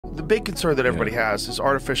the big concern that everybody has is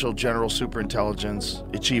artificial general superintelligence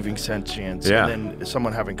achieving sentience, and then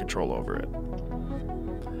someone having control over it.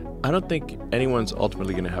 I don't think anyone's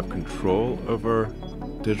ultimately going to have control over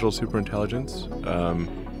digital superintelligence,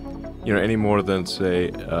 any more than, say,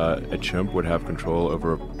 a chimp would have control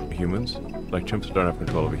over humans. Like, chimps don't have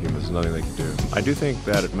control over humans. There's nothing they can do. I do think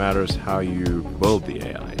that it matters how you build the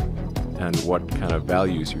AI and what kind of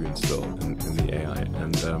values you instill in the AI.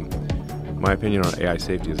 And my opinion on AI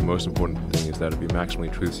safety is the most important thing is that it be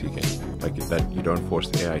maximally truth-seeking, like that you don't force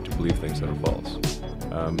the AI to believe things that are false.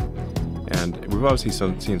 And we've obviously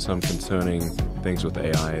seen some concerning things with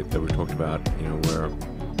AI that we've talked about, where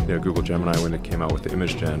Google Gemini, when it came out with the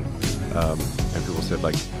image gen, and people said,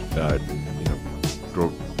 like,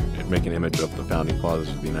 make an image of the founding fathers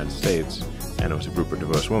of the United States, and it was a group of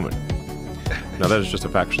diverse women. Now, that is just a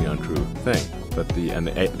factually untrue thing, but the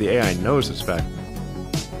AI knows it's